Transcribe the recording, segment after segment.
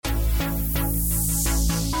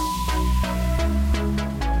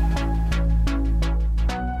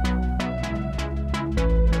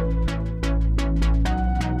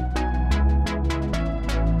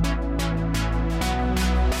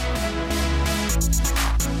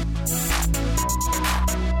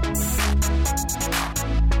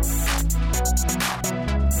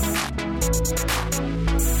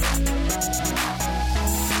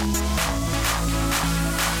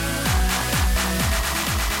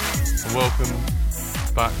welcome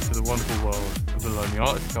back to the wonderful world of the Lonely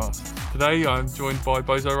Artist Cast. Today I'm joined by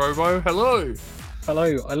Bozo Robo. Hello!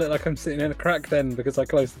 Hello, I look like I'm sitting in a crack den because I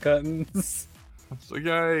closed the curtains. So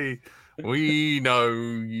yay! We know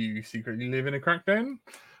you secretly live in a crack den.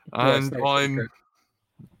 And I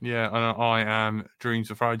am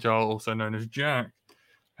Dreams of Fragile, also known as Jack.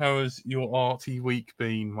 How has your arty week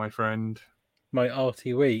been, my friend? My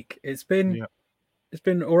arty week. It's been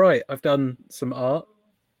all right. I've done some art.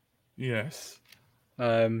 Yes.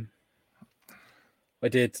 I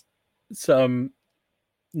did some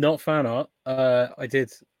not fan art. I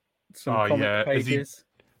did some comic pages. As he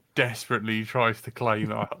desperately tries to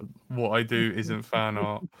claim what I do isn't fan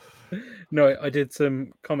art. No, I did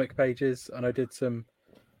some comic pages and I did some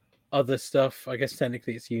other stuff. I guess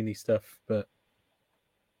technically it's uni stuff, but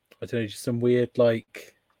I don't know, just some weird I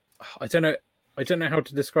don't know how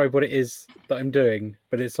to describe what it is that I'm doing,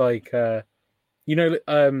 but it's like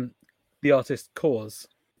the artist Cause.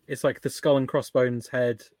 It's like the skull and crossbones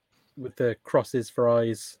head with the crosses for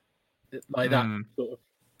eyes, like that. Sort of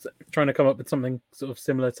trying to come up with something sort of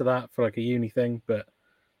similar to that for like a uni thing, but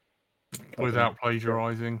without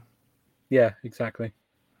plagiarizing. Yeah, exactly.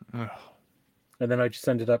 Ugh. And then I just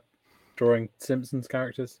ended up drawing Simpsons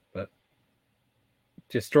characters, but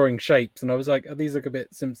just drawing shapes, and I was like, oh, these look a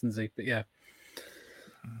bit Simpsonsy, but yeah.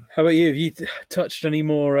 How about you? Have you touched any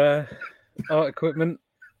more art equipment?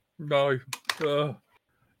 No,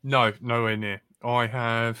 nowhere near. I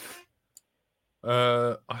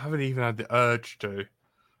haven't even had the urge to.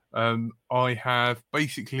 I have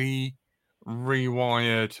basically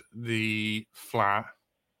rewired the flat.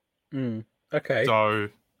 Okay. So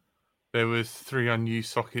there was 3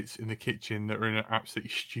 unused sockets in the kitchen that were in an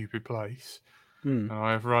absolutely stupid place. And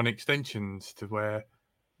I have run extensions to where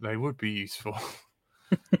they would be useful.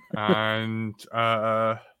 And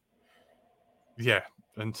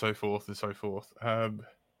and so forth and so forth.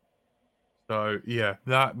 So yeah,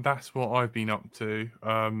 that's what I've been up to.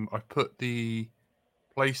 I put the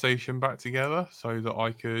PlayStation back together so that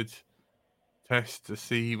I could test to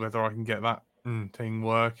see whether I can get that thing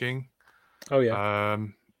working. Oh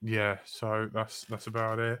yeah. So that's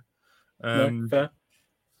about it. No, fair.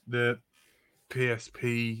 The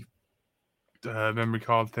PSP memory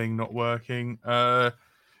card thing not working.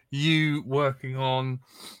 You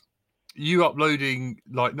uploading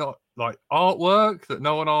not like artwork that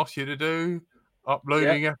no one asked you to do,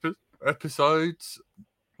 uploading episodes.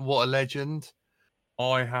 What a legend.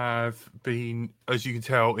 I have been, as you can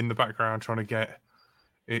tell in the background, trying to get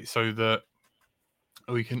it so that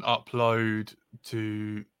we can upload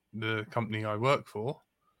to the company I work for,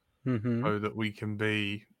 so that we can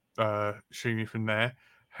be streaming from there.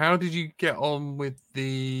 How did you get on with are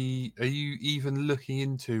you even looking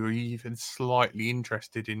into, are you even slightly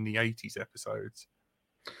interested in the 80s episodes?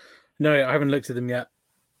 No, I haven't looked at them yet.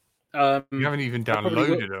 You haven't even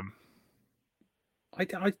downloaded them. I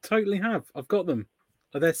totally have. I've got them.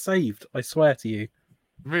 They're saved, I swear to you.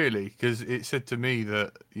 Really? Because it said to me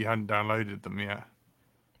that you hadn't downloaded them yet.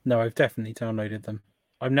 No, I've definitely downloaded them.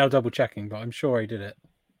 I'm now double checking, but I'm sure I did it.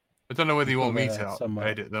 I don't know whether you want me to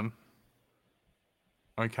edit them.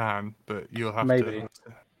 I can, but you'll have to...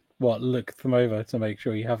 What, look them over to make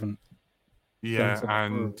sure you haven't? Yeah,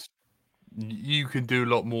 and you can do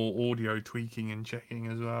a lot more audio tweaking and checking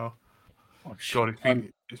as well. I'm sure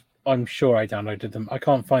I downloaded them. I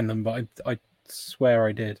can't find them, but I swear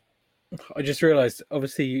I did. I just realised,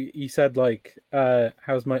 obviously, you said,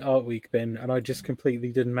 how's my art week been? And I just completely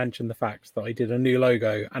didn't mention the fact that I did a new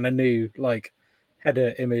logo and a new,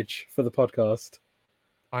 header image for the podcast.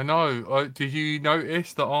 I know. Did you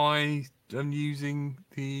notice that I am using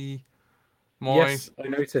my I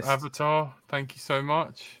noticed. Avatar? Thank you so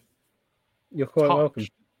much. You're quite welcome.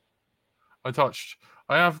 I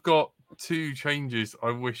have got 2 changes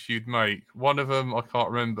I wish you'd make. One of them I can't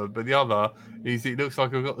remember, but the other is it looks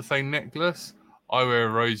like I've got the same necklace. I wear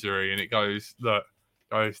a rosary and it goes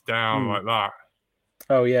down like that.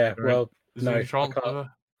 Oh yeah. Is there a transfer?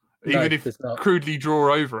 Even if crudely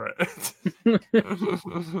draw over it.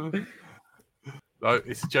 No,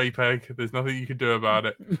 it's a JPEG. There's nothing you can do about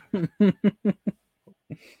it.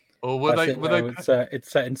 Or were they?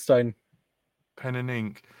 It's set in stone. Pen and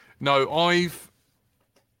ink. No,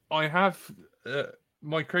 I have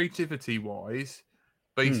my creativity wise.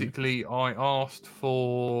 Basically, I asked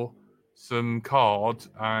for some card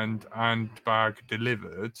and bag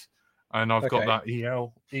delivered, and I've got that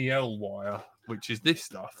EL wire, which is this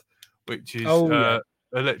stuff, which is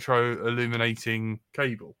electro illuminating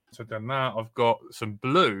cable. So I've done that. I've got some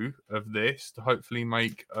blue of this to hopefully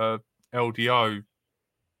make a LDO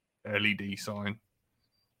LED sign.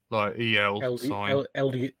 like EL sign.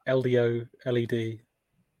 LDO, LED.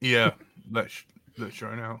 Yeah, let's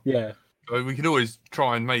show now. Yeah. So we could always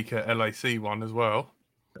try and make a LAC one as well.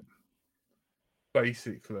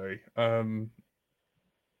 Basically, I've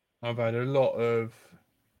had a lot of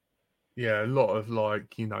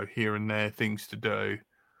like, you know, here and there things to do,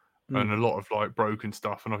 and a lot of like broken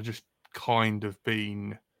stuff, and I've just kind of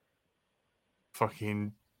been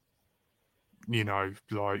fucking, you know,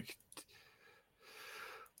 like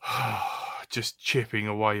just chipping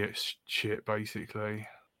away at shit, basically.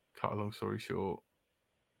 Cut a long story short.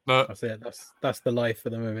 But that's it. That's the life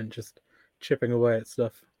at the moment, just chipping away at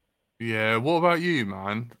stuff. Yeah, what about you,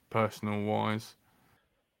 man? Personal wise?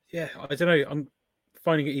 Yeah, I don't know. I'm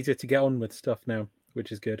finding it easier to get on with stuff now,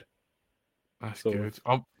 which is good. That's sort good.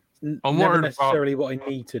 Of. I'm never worried necessarily about... what I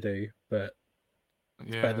need to do, but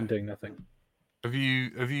it's better than doing nothing. Have you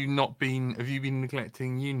been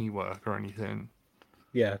neglecting uni work or anything?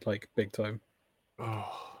 Yeah, like big time.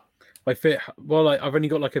 Oh. I've only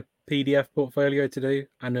got like a PDF portfolio to do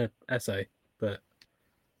and an essay, but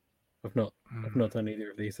I've not done either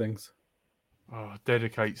of these things. Oh,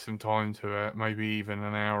 dedicate some time to it, maybe even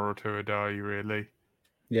an hour or two a day, really.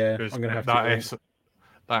 Yeah, I'm gonna have to.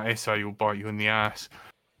 That essay will bite you in the ass.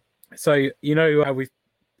 So you know how we've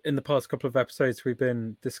in the past couple of episodes we've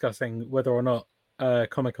been discussing whether or not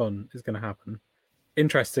Comic-Con is going to happen.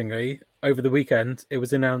 Interestingly, over the weekend it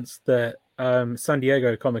was announced that San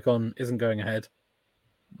Diego Comic-Con isn't going ahead.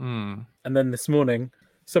 And then this morning,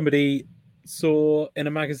 somebody saw in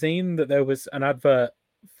a magazine that there was an advert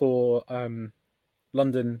for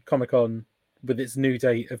London Comic-Con with its new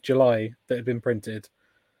date of July that had been printed.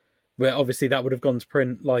 Where obviously that would have gone to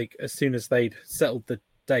print like as soon as they'd settled the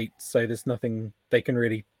date, so there's nothing they can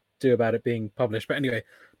really do about it being published. But anyway,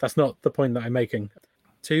 that's not the point that I'm making.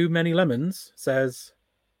 Too Many Lemons says,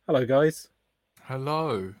 "Hello, guys."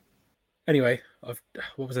 Hello. Anyway,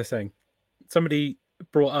 what was I saying? Somebody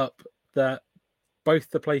brought up that both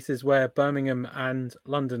the places where Birmingham and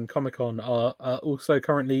London Comic-Con are also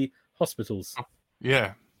currently hospitals.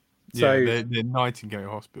 Yeah. So yeah, they're Nightingale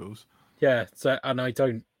hospitals. Yeah, so and I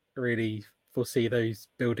don't really foresee those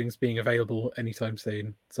buildings being available anytime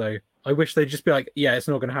soon. So I wish they'd just be like, yeah, it's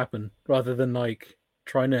not going to happen, rather than like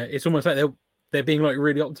trying to. It's almost like they're being like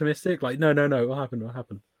really optimistic, like no, it will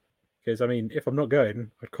happen. Because I mean, if I'm not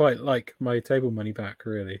going, I'd quite like my table money back.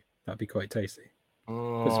 Really, that'd be quite tasty.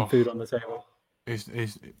 Put some food on the table. It's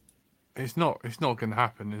not going to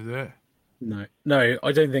happen, is it? No,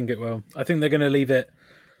 I don't think it will. I think they're going to leave it.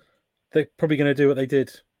 They're probably going to do what they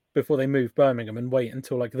did before they moved Birmingham and wait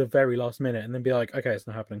until like the very last minute and then be like, okay, it's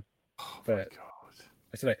not happening. Oh, but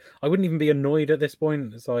I wouldn't even be annoyed at this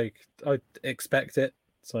point. It's like I expect it.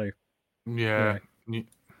 So yeah, if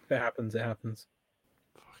it happens, it happens.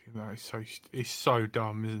 That is it's so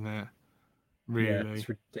dumb, isn't it? Really, yeah, it's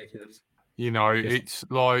ridiculous. You know, it's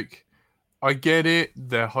like I get it.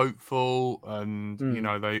 They're hopeful, and you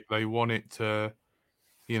know they want it to,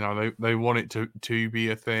 you know, they want it to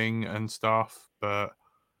be a thing and stuff, but.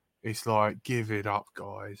 It's like, give it up,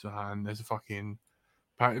 guys, man. There's a fucking...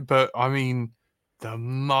 But, I mean, the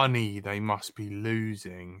money they must be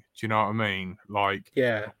losing. Do you know what I mean? Like...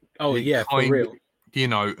 Yeah. Oh, yeah, for real. You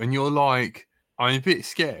know, and you're like... I'm a bit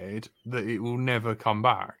scared that it will never come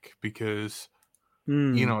back because,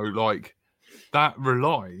 you know, like, that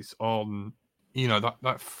relies on... You know,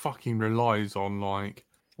 that fucking relies on, like...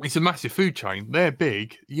 It's a massive food chain. They're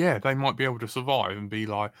big. Yeah, they might be able to survive and be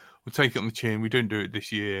like, we'll take it on the chin. We didn't do it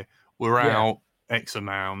this year. We're out X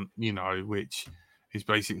amount, you know, which is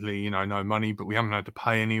basically, you know, no money, but we haven't had to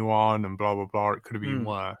pay anyone and blah, blah, blah. It could have been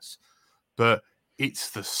worse. But it's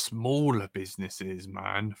the smaller businesses,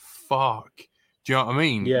 man. Fuck. Do you know what I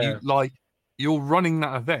mean? Yeah. You're running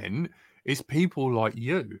that event. It's people like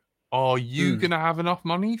you. Are you going to have enough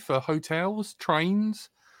money for hotels, trains?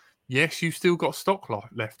 Yes, you've still got stock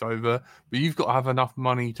left over, but you've got to have enough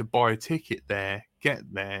money to buy a ticket there, get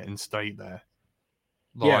there, and stay there.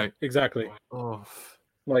 Yeah, exactly. Oh.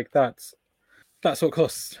 Like that's what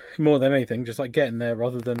costs more than anything, just like getting there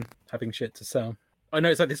rather than having shit to sell. I know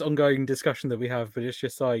it's like this ongoing discussion that we have, but it's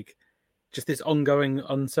just like this ongoing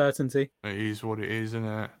uncertainty. It is what it is, isn't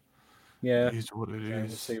it? Yeah. It is what it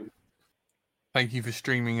is. Thank you for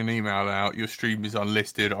streaming an email out. Your stream is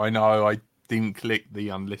unlisted. I know I didn't click the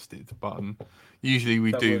unlisted button. Usually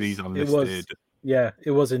we do these unlisted.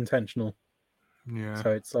 It was intentional. Yeah.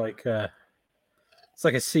 So it's like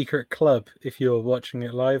a secret club if you're watching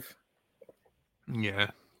it live.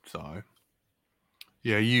 Yeah. So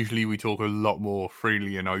yeah, usually we talk a lot more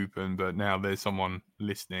freely and open, but now there's someone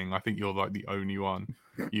listening. I think you're like the only one,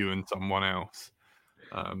 you and someone else.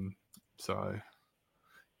 So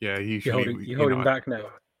Yeah, usually You're holding back now.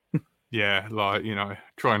 Yeah, like,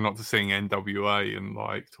 trying not to sing NWA and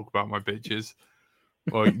like talk about my bitches.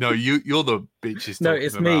 Well, no, you're the bitches No, talking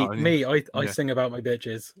it's me. about. I sing about my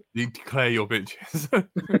bitches. You declare your bitches.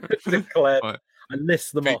 Declare. Right. I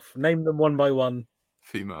list them off. Name them one by one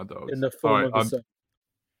Female dogs. in the All form right, of a song.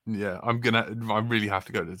 yeah, I really have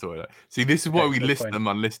to go to the toilet. See, this is why we list them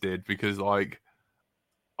unlisted, because like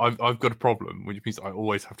I've got a problem, which means I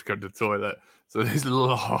always have to go to the toilet. So there's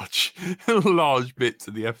large bits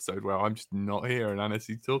of the episode where I'm just not here and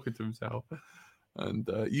Annecy's talking to himself. And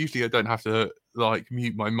usually I don't have to like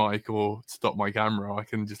mute my mic or stop my camera. I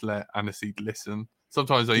can just let Annecy listen.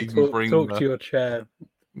 Sometimes I even talk to your chair.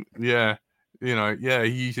 Yeah, he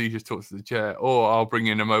usually just talks to the chair, or I'll bring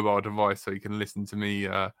in a mobile device so he can listen to me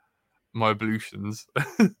my ablutions.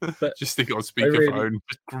 Just stick it on speakerphone.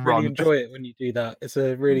 I really enjoy it when you do that. It's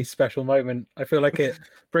a really special moment. I feel like it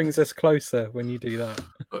brings us closer when you do that.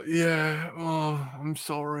 Yeah. Oh, I'm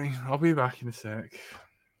sorry. I'll be back in a sec.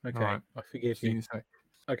 Okay, right. I forgive See you you. in a sec.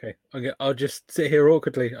 Okay, I'll just sit here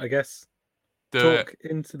awkwardly, I guess. Talk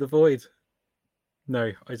into the void.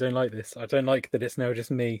 No, I don't like this. I don't like that it's now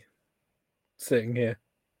just me sitting here.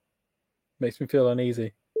 Makes me feel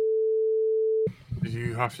uneasy. Did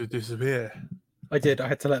you have to disappear? I did. I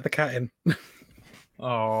had to let the cat in.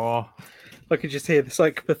 Oh. I could just hear this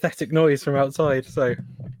like pathetic noise from outside, so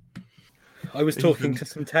I was talking to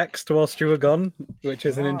some text whilst you were gone, which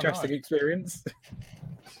is an interesting experience.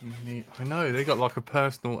 I know, they got like a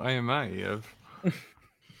personal AMA of...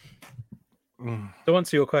 To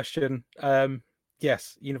answer your question,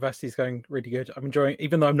 yes, university's going really good. I'm enjoying,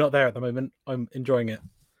 even though I'm not there at the moment, I'm enjoying it.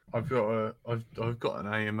 I've got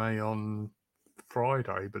an AMA on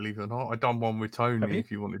Friday, believe it or not. I done one with Tony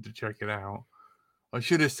if you wanted to check it out. I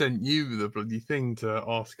should have sent you the bloody thing to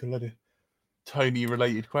ask a lot of Tony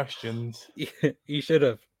related questions. You should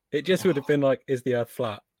have. It just would have been like, is the earth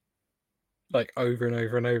flat? Like over and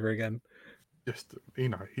over and over again. Just, he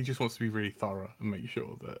just wants to be really thorough and make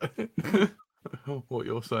sure that what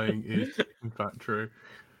you're saying is in fact true.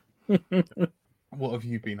 What have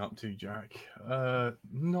you been up to, Jack?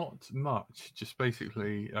 Not much. Just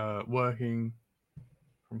basically working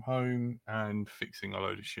from home and fixing a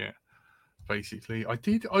load of shit. Basically, I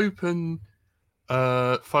did open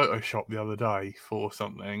Photoshop the other day for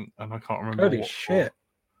something, and I can't remember. Holy shit!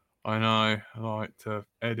 I know. I like to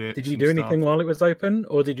edit. Did you do anything while it was open,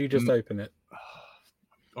 or did you just open it?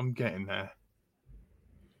 I'm getting there.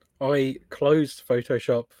 I closed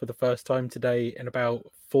Photoshop for the first time today in about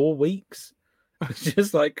 4 weeks. It's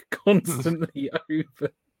just like constantly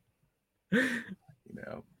open.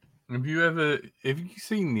 Have you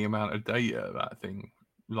seen the amount of data that thing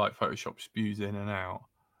like Photoshop spews in and out?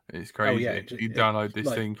 It's crazy. Oh, yeah, you download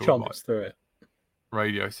this thing called like through it.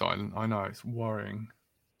 Radio Silent. I know, it's worrying.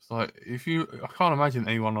 It's like I can't imagine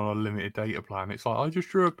anyone on a limited data plan. It's like, I just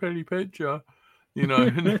drew a pretty picture, like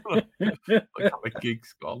the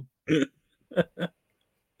gig's gone.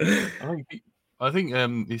 I think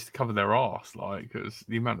it's to cover their arse, like, because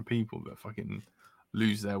the amount of people that fucking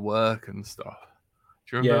lose their work and stuff.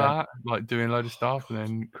 Do you remember that? Like doing a load of stuff and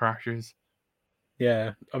then crashes.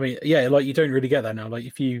 Yeah, I mean, like you don't really get that now. Like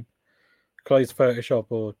if you close Photoshop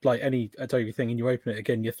or like any Adobe thing and you open it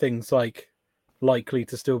again, your thing's like likely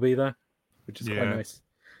to still be there, which is quite nice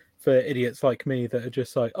for idiots like me that are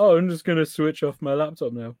just like, oh, I'm just gonna switch off my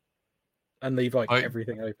laptop now and leave like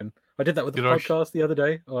everything open. I did that with the podcast the other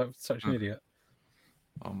day. Oh, I'm such an idiot.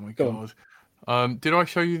 Oh my god. Did I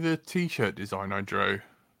show you the t-shirt design I drew?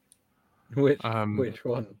 Which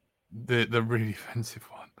one? The really offensive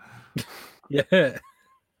one. Yeah.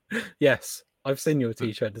 Yes, I've seen your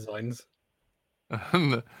t-shirt designs.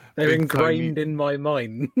 They're ingrained in my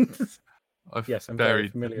mind. Yes, I'm very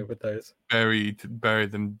familiar with those. Buried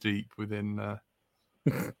them deep within.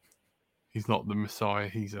 He's not the Messiah.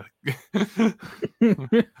 He's a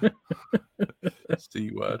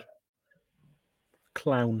C word.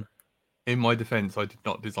 Clown. In my defense, I did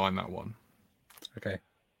not design that one. Okay.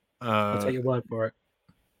 I'll take your word for it.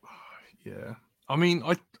 Yeah. I mean,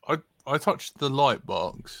 I touched the light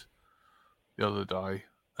box the other day,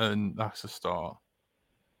 and that's a start.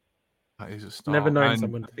 That is a start. Never known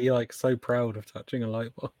someone to be like so proud of touching a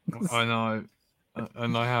light box. I know.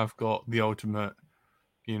 And I have got the ultimate,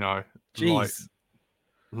 Jeez.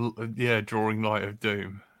 drawing Light of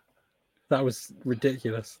Doom. That was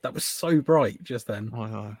ridiculous. That was so bright just then. I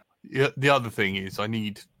know. Yeah, the other thing is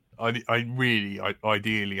ideally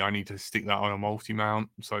I need to stick that on a multi-mount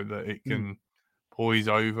so that it can poise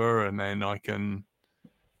over, and then I can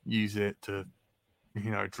use it to,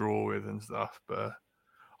 draw with and stuff. But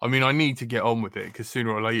I mean, I need to get on with it because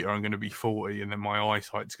sooner or later I'm going to be 40 and then my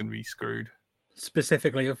eyesight's going to be screwed.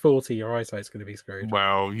 Specifically at 40, your eyesight's going to be screwed.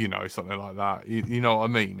 Well, something like that. You know what I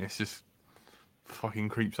mean? It's just fucking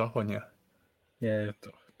creeps up on you. Yeah, I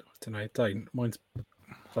don't know. Don't. Mine's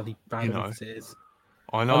bloody bad as it is.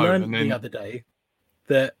 I know. I learned the other day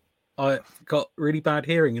that I got really bad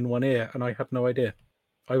hearing in one ear and I had no idea.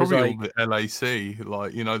 I was like the LAC,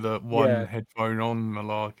 the one headphone on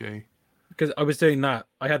malarkey. Because I was doing that.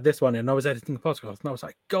 I had this one and I was editing the podcast and I was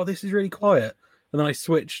like, God, this is really quiet. And then I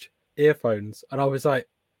switched earphones and I was like,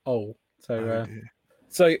 oh.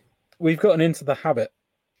 So we've gotten into the habit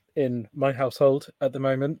in my household at the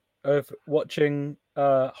moment of watching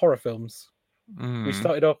horror films. We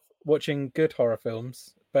started off watching good horror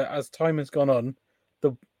films, but as time has gone on,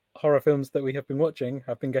 the horror films that we have been watching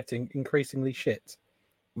have been getting increasingly shit.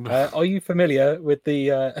 Are you familiar with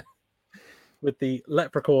the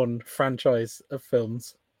Leprechaun franchise of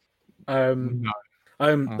films? No.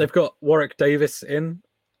 They've got Warwick Davis in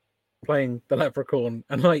playing the Leprechaun,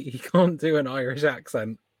 and he can't do an Irish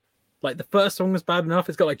accent. The first one was bad enough.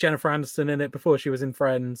 It's got Jennifer Aniston in it before she was in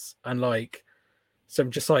Friends, and some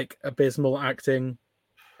just abysmal acting.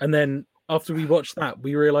 And then after we watched that,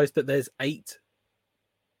 we realized that there's 8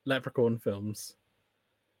 Leprechaun films.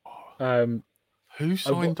 Who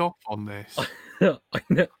signed off on this?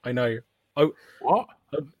 I know. What?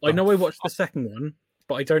 I know I watched the second one,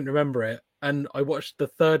 but I don't remember it. And I watched the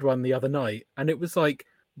third one the other night, and it was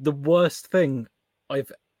the worst thing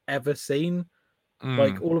I've ever seen.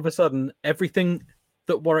 All of a sudden, everything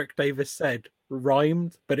that Warwick Davis said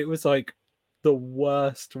rhymed, but it was the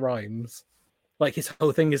worst rhymes. His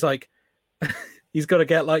whole thing is he's got to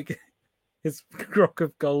get his crock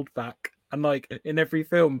of gold back. And in every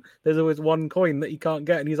film, there's always one coin that he can't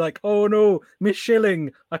get. And he's like, oh no, Miss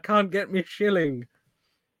Shilling. I can't get Miss Shilling.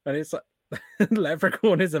 And it's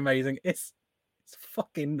Leprechaun is amazing. It's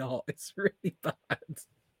fucking not. It's really bad.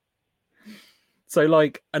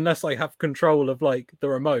 So unless I have control of the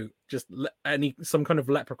remote, just some kind of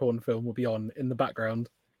Leprechaun film will be on in the background.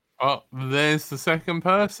 Oh, there's the second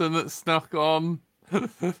person that snuck on.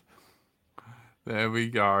 There we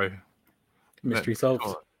go. Mystery solved.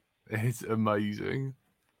 It's amazing.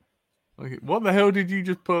 What the hell did you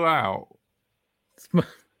just pull out?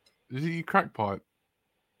 Is it your crack pipe?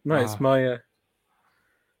 No, it's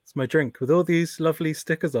my drink with all these lovely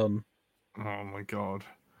stickers on. Oh my god.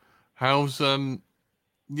 How's the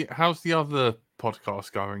other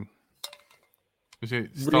podcast going? Is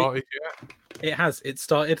it started yet? It has. It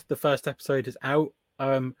started. The first episode is out.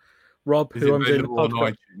 Rob, who I'm doing the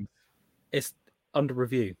podcast, it's under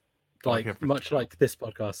review, much like this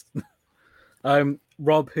podcast.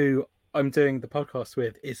 Rob, who I'm doing the podcast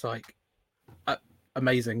with, is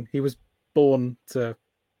amazing. He was born to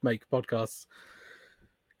make podcasts.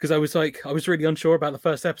 Because I was really unsure about the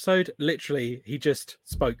first episode. Literally, he just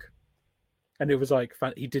spoke, and it was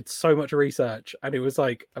he did so much research, and it was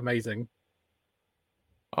amazing.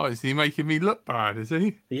 Oh, is he making me look bad? Is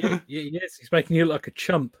he? Yes, he's making you look like a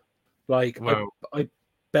chump. I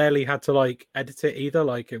barely had to edit it either.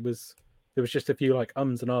 There was just a few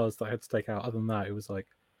ums and ahs that I had to take out. Other than that, it was oh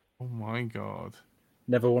my god,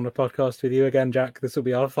 never want to podcast with you again, Jack. This will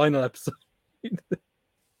be our final episode.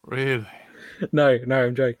 Really? No,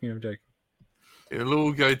 I'm joking. It'll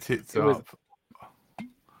all go tits up.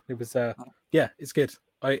 It was it's good.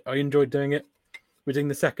 I enjoyed doing it. We're doing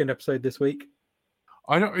the second episode this week.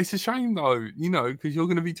 I know it's a shame though, because you're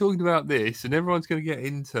going to be talking about this, and everyone's going to get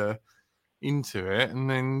into it, and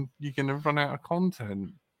then you're going to run out of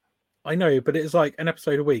content. I know, but it's an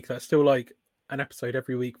episode a week. That's still an episode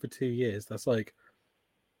every week for 2 years. That's a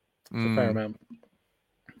fair amount.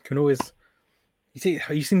 Can always.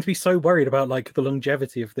 You seem to be so worried about the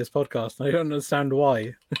longevity of this podcast. I don't understand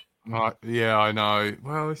why. Yeah, I know.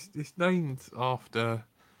 Well, it's named after.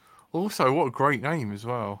 Also, what a great name as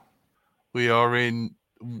well. We are.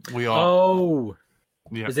 Oh,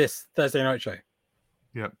 yeah. Is this Thursday Night Show?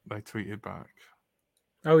 Yep, they tweeted back.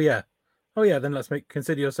 Oh yeah. Then let's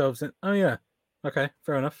consider yourselves in. Oh yeah. Okay,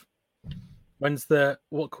 fair enough.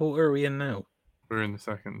 What quarter are we in now? We're in the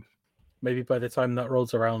second. Maybe by the time that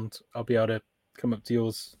rolls around, I'll be able to come up to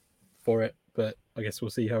yours for it. But I guess we'll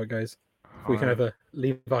see how it goes. If we can ever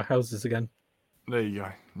leave our houses again. There you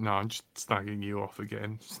go. No, I'm just snagging you off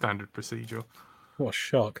again. Standard procedure. What a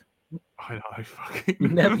shock. I know.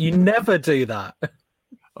 Fucking. You never do that.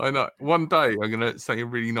 I know. One day I'm gonna say a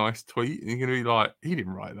really nice tweet, and you're gonna be like, "He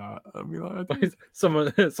didn't write that." I'll be like,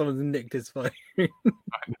 "Someone's nicked his phone." I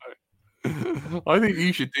know. I think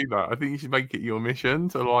you should do that. I think you should make it your mission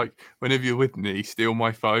to whenever you're with me, steal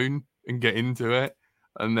my phone and get into it,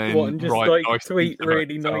 and then What, and just write like nice tweet things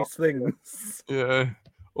really about nice things. Yeah.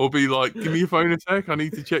 Or be like, give me your phone a sec, I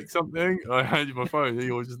need to check something. I hand you my phone, and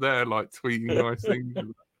you're just there, like, tweeting nice things. I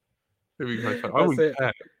wouldn't it.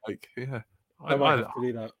 care. Like, yeah. I might have to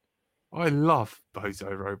do that. I love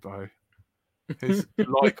Bozo Robo. It's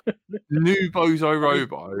like, new Bozo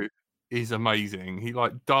Robo is amazing. He,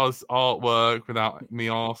 like, does artwork without me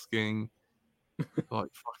asking. Like,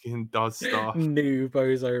 fucking does stuff. New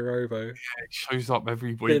Bozo Robo. Yeah, it shows up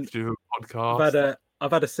every week to do a podcast.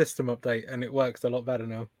 I've had a system update and it works a lot better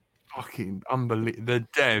now. Fucking unbelievable.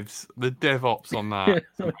 The DevOps on that.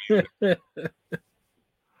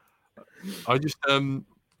 I just are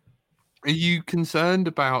you concerned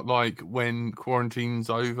about, like, when quarantine's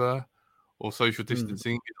over or social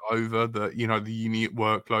distancing is over, that, you know, the uni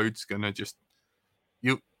workload's gonna just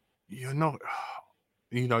you're not,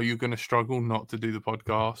 you know, you're gonna struggle not to do the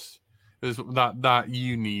podcast? There's that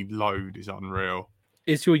uni load is unreal.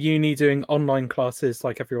 Is your uni doing online classes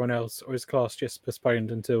like everyone else, or is class just postponed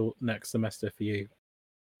until next semester for you?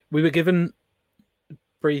 We were given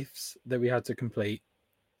briefs that we had to complete,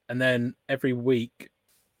 and then every week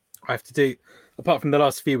I have to do, apart from the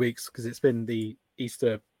last few weeks because it's been the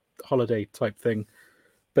Easter holiday type thing,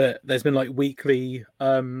 but there's been like weekly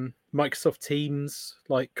Microsoft Teams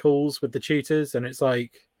like calls with the tutors, and it's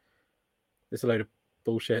like, it's a load of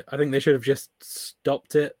bullshit. I think they should have just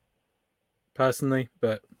stopped it personally,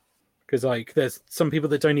 but because like there's some people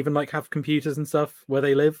that don't even like have computers and stuff where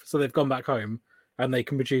they live, so they've gone back home and they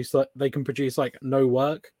can produce like no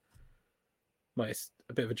work. Like, it's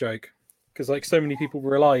a bit of a joke because like so many people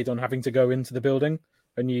relied on having to go into the building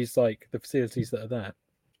and use like the facilities that are there.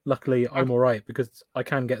 Luckily, I'm all right because I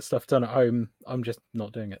can get stuff done at home. I'm just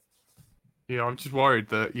not doing it. Yeah, I'm just worried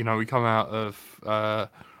that, you know, we come out of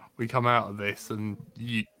this and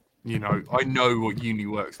you know, I know what uni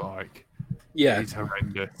work's like. Yeah, it's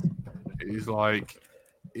horrendous. It is like,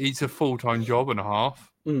 it's a full-time job and a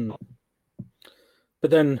half. But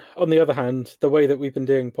then on the other hand, the way that we've been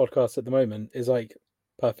doing podcasts at the moment is like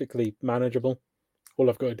perfectly manageable. All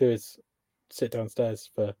I've got to do is sit downstairs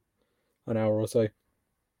for an hour or so.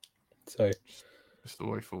 So it's the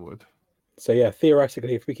way forward. So yeah,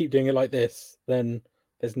 theoretically, if we keep doing it like this, then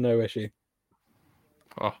there's no issue.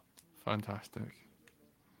 Oh, fantastic.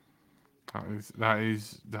 That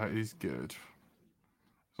is good.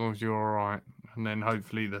 As long as you're all right. And then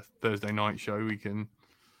hopefully the Thursday night show we can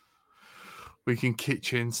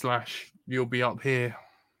kitchen / you'll be up here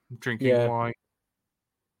drinking wine.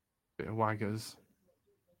 Bit of waggers.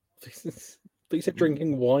 But you said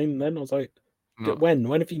drinking wine then? I was like, no. When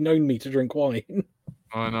have you known me to drink wine?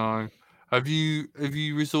 I know. Have you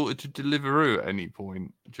resorted to Deliveroo at any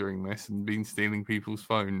point during this and been stealing people's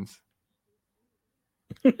phones?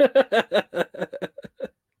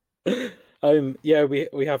 Yeah,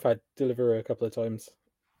 we have had Deliveroo a couple of times.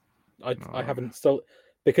 I haven't stolen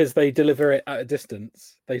because they deliver it at a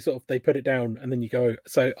distance. They put it down and then you go.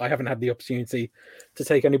 So I haven't had the opportunity to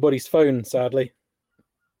take anybody's phone, sadly.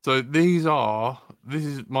 So this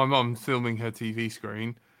is my mum filming her TV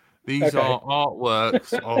screen. These are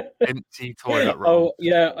artworks of empty toilet rolls. Oh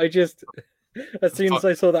yeah, as soon as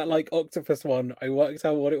I saw that like octopus one, I worked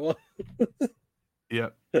out what it was. Yeah.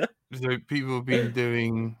 So people have been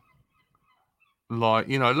doing, like,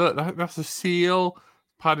 you know, look, that's a seal,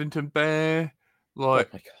 Paddington Bear, like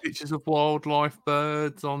pictures of wildlife,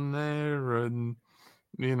 birds on there, and,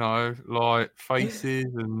 you know, like faces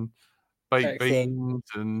and baked beans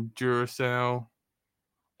and Duracell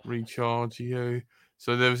recharge you.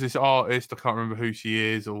 So there was this artist, I can't remember who she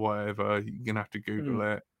is or whatever, you're gonna have to Google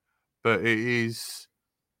it, but it is,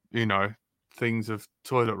 you know, things of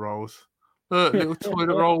toilet rolls. Look, little toilet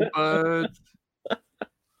roll birds.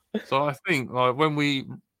 So I think, like, when we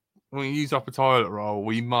use up a toilet roll,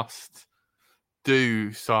 we must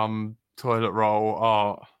do some toilet roll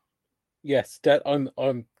art. Yes, I'm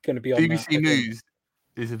going to be on BBC News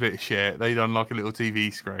is a bit shit. They done like a little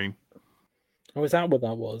TV screen. Oh, is that what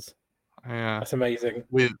that was? Yeah, that's amazing.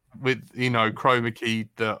 With you know, chroma keyed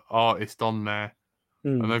the artist on there,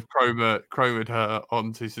 and they've chromed her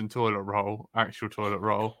onto some actual toilet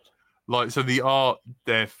roll. Like, so the art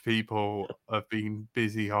deaf people have been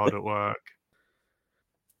busy hard at work.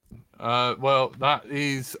 Well, that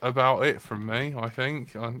is about it from me, I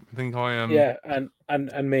think. I am. Yeah,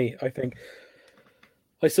 and me, I think.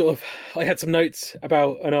 I had some notes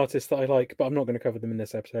about an artist that I like, but I'm not going to cover them in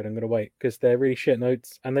this episode. I'm going to wait because they're really shit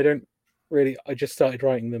notes and they don't really. I just started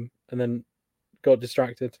writing them and then got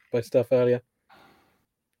distracted by stuff earlier.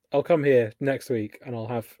 I'll come here next week and I'll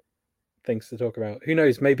have things to talk about. Who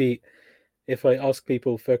knows? Maybe if I ask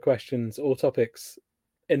people for questions or topics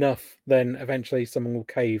enough, then eventually someone will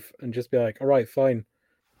cave and just be like, all right, fine.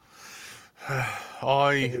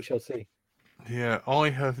 We shall see. Yeah, I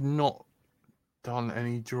have not done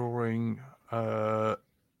any drawing.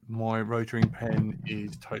 My rotary pen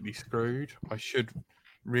is totally screwed. I should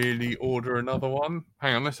really order another one.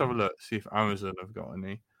 Hang on, let's have a look, see if Amazon have got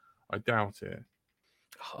any. I doubt it.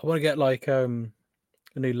 I want to get like a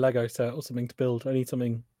new Lego set or something to build. I need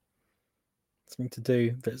something to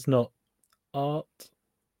do that's not art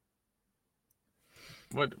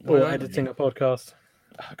or editing a podcast,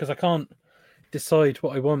 because I can't decide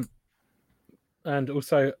what I want. And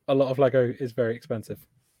also, a lot of Lego is very expensive.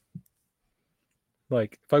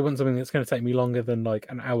 Like, if I want something that's going to take me longer than like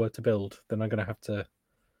an hour to build, then I'm going to have to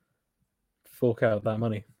fork out that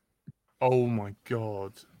money. Oh my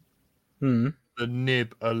god. The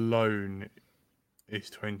nib alone is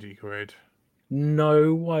 20 quid.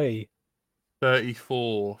 No way.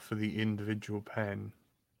 34 for the individual pen.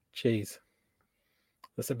 Jeez.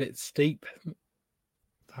 That's a bit steep.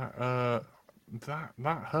 That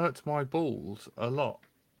hurts my balls a lot.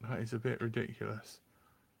 That is a bit ridiculous.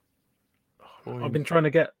 I've been trying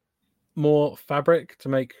to get more fabric to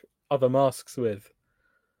make other masks with,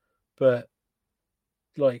 but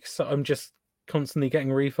like, so I'm just constantly getting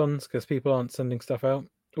refunds because people aren't sending stuff out,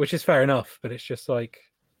 which is fair enough, but it's just like,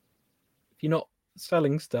 if you're not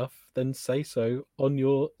selling stuff, then say so on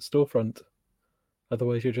your storefront.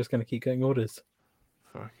 Otherwise, you're just going to keep getting orders.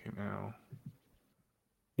 Fucking hell.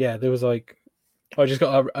 Yeah, there was like, I just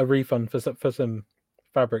got a refund for some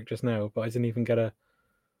fabric just now, but I didn't even get a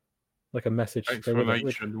message.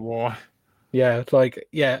 Explanation why? Yeah, it's like,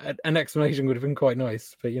 yeah, an explanation would have been quite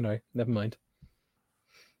nice, but never mind.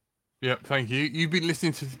 Yep, thank you. You've been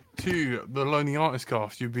listening to the Lonely Artist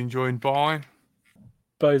Cast. You've been joined by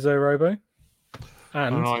Bozo Robo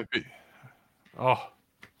and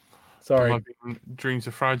sorry, Dreams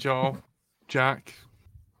are Fragile, Jack.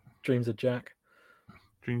 Dreams of Jack.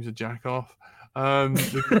 Dreams of Jack off.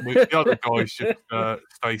 The other guys just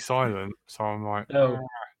stay silent, so I'm like,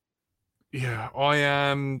 yeah. I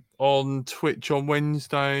am on Twitch on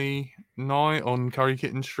Wednesday night on Curry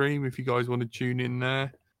Kitten stream if you guys want to tune in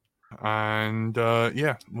there. And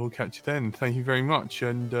yeah, we'll catch you then. Thank you very much,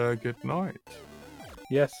 and good night.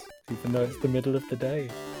 Yes, even though it's the middle of the day.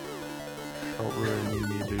 Not ruining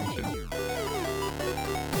the illusion.